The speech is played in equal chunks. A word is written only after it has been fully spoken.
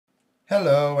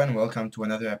Hello and welcome to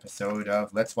another episode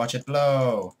of Let's Watch It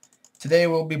Blow. Today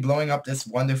we'll be blowing up this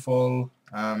wonderful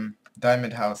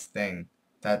diamond house thing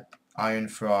that Iron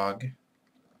Frog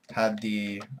had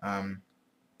the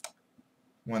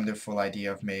wonderful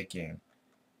idea of making.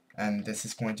 And this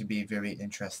is going to be very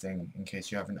interesting in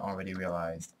case you haven't already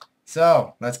realized.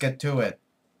 So, let's get to it.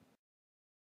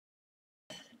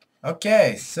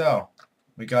 Okay, so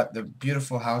we got the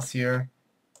beautiful house here.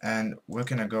 And we're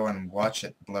gonna go and watch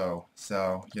it blow.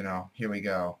 So, here we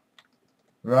go.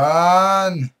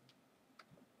 Run!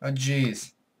 Oh,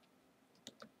 jeez.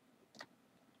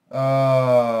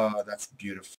 Oh, that's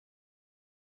beautiful.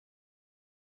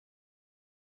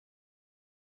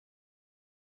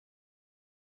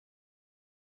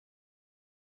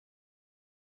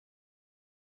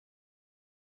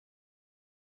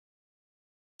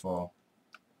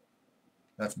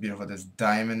 That's beautiful. There's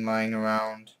diamond lying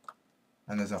around.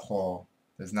 And there's a hole.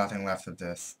 There's nothing left of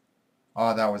this.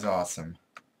 Oh, that was awesome.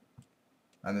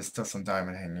 And there's still some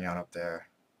diamond hanging out up there.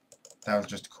 That was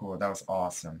just cool. That was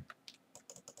awesome.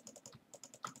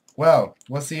 Well,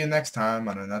 we'll see you next time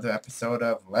on another episode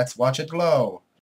of Let's Watch It Blow.